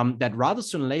that rather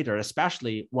sooner or later,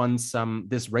 especially once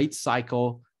this rate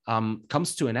cycle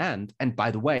comes to an end, and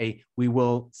by the way, we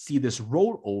will see this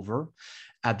rollover,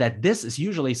 that this is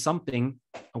usually something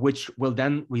which will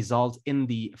then result in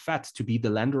the Fed to be the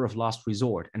lender of last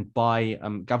resort and buy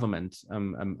government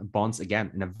bonds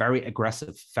again in a very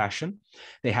aggressive fashion.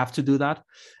 They have to do that,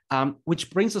 which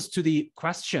brings us to the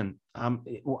question,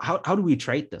 how do we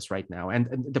trade this right now?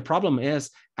 And the problem is,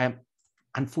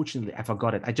 unfortunately, I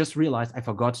forgot it. I just realized I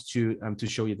forgot to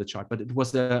show you the chart, but it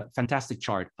was a fantastic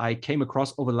chart I came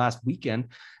across over the last weekend.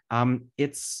 Let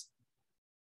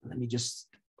me just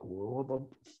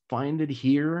find it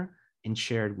here and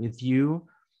share it with you.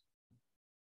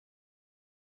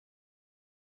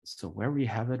 So where we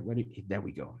have it, there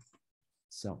we go.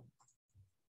 So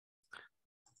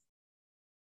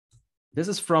this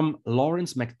is from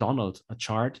Lawrence McDonald, a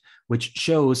chart which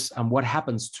shows what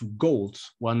happens to gold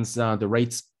once the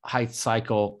rates hike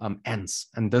cycle ends.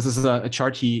 And this is a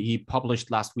chart he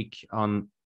published last week on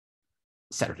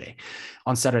Saturday.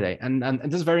 And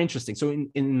this is very interesting. So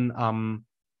in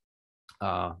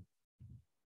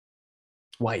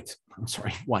white.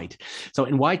 So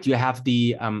in white, you have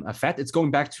the Fed. It's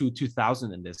going back to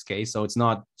 2000 in this case. So it's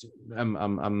not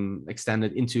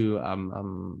extended into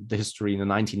the history in the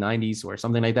 1990s or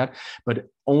something like that, but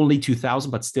only 2000,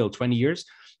 but still 20 years.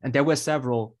 And there were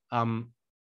several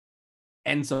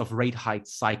ends of rate hike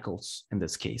cycles in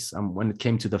this case when it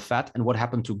came to the Fed and what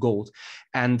happened to gold.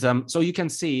 And so you can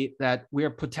see that we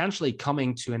are potentially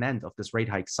coming to an end of this rate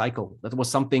hike cycle. That was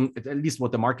something, at least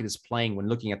what the market is playing when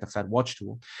looking at the Fed watch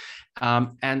tool.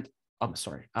 And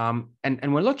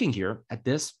we're looking here at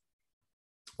this.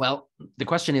 Well, the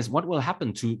question is, what will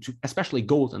happen to especially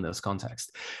gold in this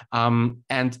context?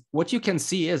 And what you can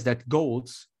see is that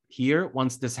gold here,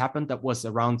 once this happened, that was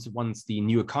around once the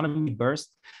new economy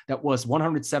burst, that was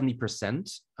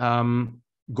 170%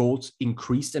 gold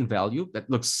increased in value. That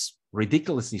looks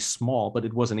ridiculously small, but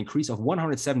it was an increase of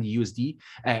 170 USD,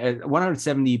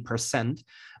 170%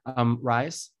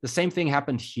 rise. The same thing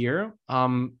happened here.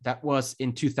 That was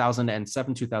in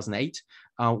 2007, 2008,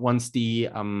 once the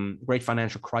great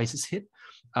financial crisis hit.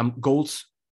 Gold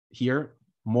here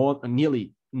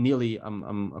nearly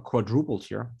quadrupled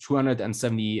here,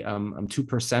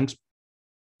 272%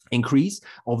 increase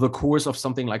over the course of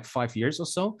something like 5 years or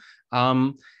so.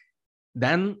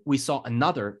 Then we saw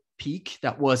another peak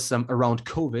that was around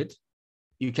COVID.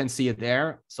 You can see it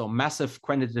there. So massive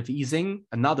quantitative easing,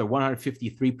 another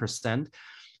 153%.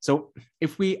 So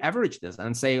if we average this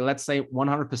and say, let's say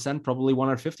 100%, probably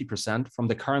 150% from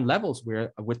the current levels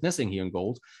we're witnessing here in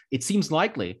gold, it seems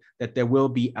likely that there will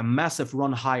be a massive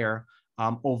run higher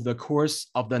over the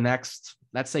course of the next,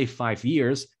 let's say 5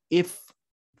 years, if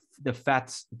the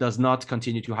Fed does not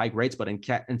continue to hike rates, but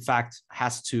in fact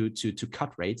has to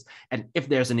cut rates. And if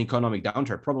there's an economic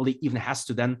downturn, probably even has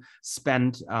to then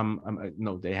spend,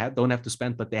 no, they don't have to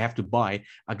spend, but they have to buy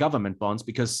government bonds,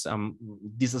 because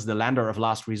this is the lender of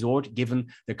last resort, given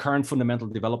the current fundamental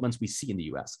developments we see in the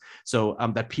US. So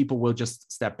that people will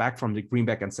just step back from the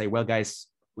greenback and say, well, guys,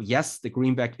 yes, the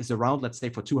greenback is around, let's say,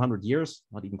 for 200 years,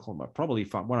 not even probably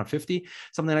 150,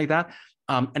 something like that.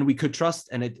 And we could trust,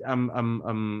 and it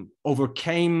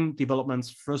overcame developments,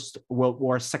 First World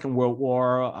War, Second World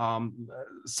War,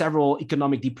 several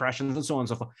economic depressions, and so on and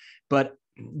so forth. But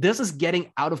this is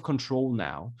getting out of control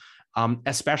now,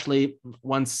 especially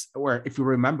once, or if you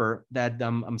remember that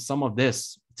some of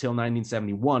this till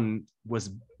 1971 was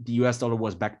the US dollar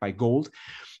was backed by gold.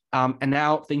 And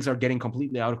now things are getting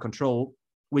completely out of control,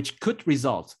 which could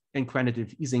result in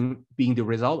quantitative easing being the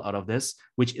result out of this,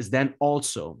 which is then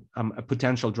also a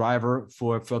potential driver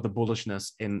for further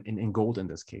bullishness in gold in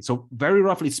this case. So very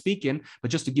roughly speaking,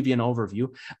 but just to give you an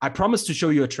overview, I promised to show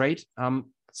you a trade,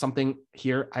 something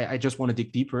here I just want to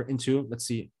dig deeper into. Let's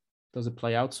see, does it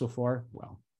play out so far?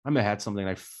 Well, I'm ahead something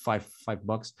like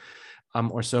 $5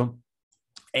 or so,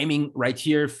 aiming right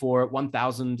here for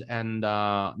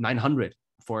 1,900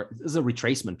 for, this is a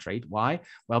retracement trade. Why?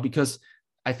 Well, because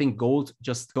I think gold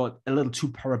just got a little too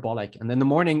parabolic. And in the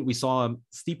morning, we saw a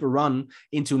steeper run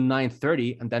into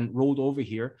 930 and then rolled over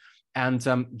here. And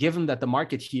given that the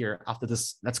market here, after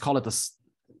this, let's call it this,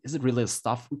 is it really a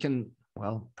stuff? We can,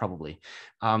 well, probably.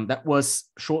 That was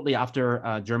shortly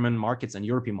after German markets and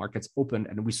European markets opened,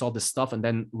 and we saw this stuff and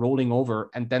then rolling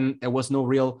over. And then there was no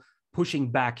real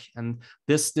pushing back. And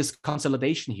this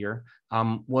consolidation here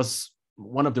was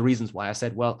one of the reasons why I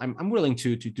said, well, I'm willing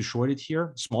to short it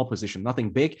here, small position, nothing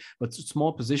big, but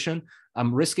small position.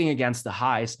 I'm risking against the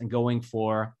highs and going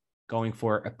for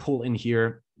a pull in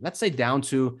here, let's say down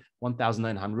to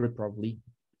 1,900, probably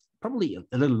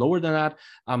a little lower than that.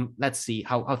 Let's see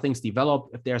how things develop,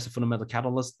 if there's a fundamental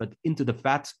catalyst, but into the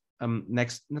Fed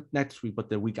next week, but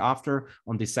the week after,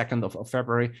 on the 2nd of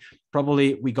February,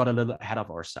 probably we got a little ahead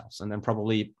of ourselves, and then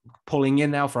probably pulling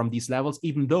in now from these levels,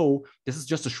 even though this is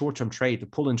just a short-term trade, a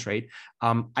pull-in trade.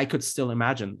 I could still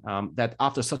imagine that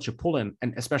after such a pull-in,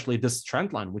 and especially this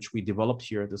trend line, which we developed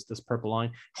here, this purple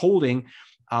line holding,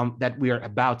 that we are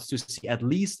about to see at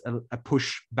least a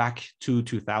push back to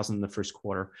 2,000 in the first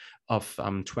quarter of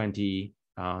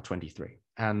 2023.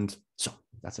 And so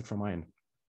that's it from my end.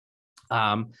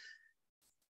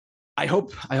 I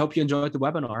hope you enjoyed the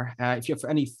webinar. If you have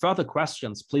any further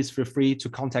questions, please feel free to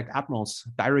contact Admirals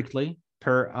directly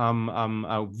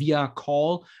via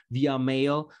call, via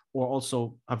mail, or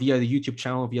also via the YouTube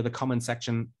channel, via the comment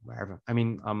section, wherever. I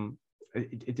mean,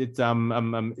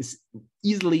 is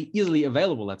easily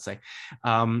available, let's say.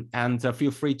 And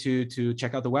feel free to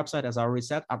check out the website, as I already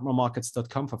said,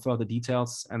 admiralmarkets.com for further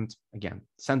details. And again,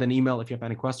 send an email if you have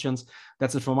any questions.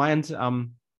 That's it from my end.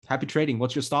 Happy trading.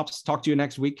 What's your stops? Talk to you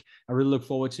next week. I really look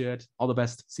forward to it. All the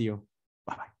best. See you.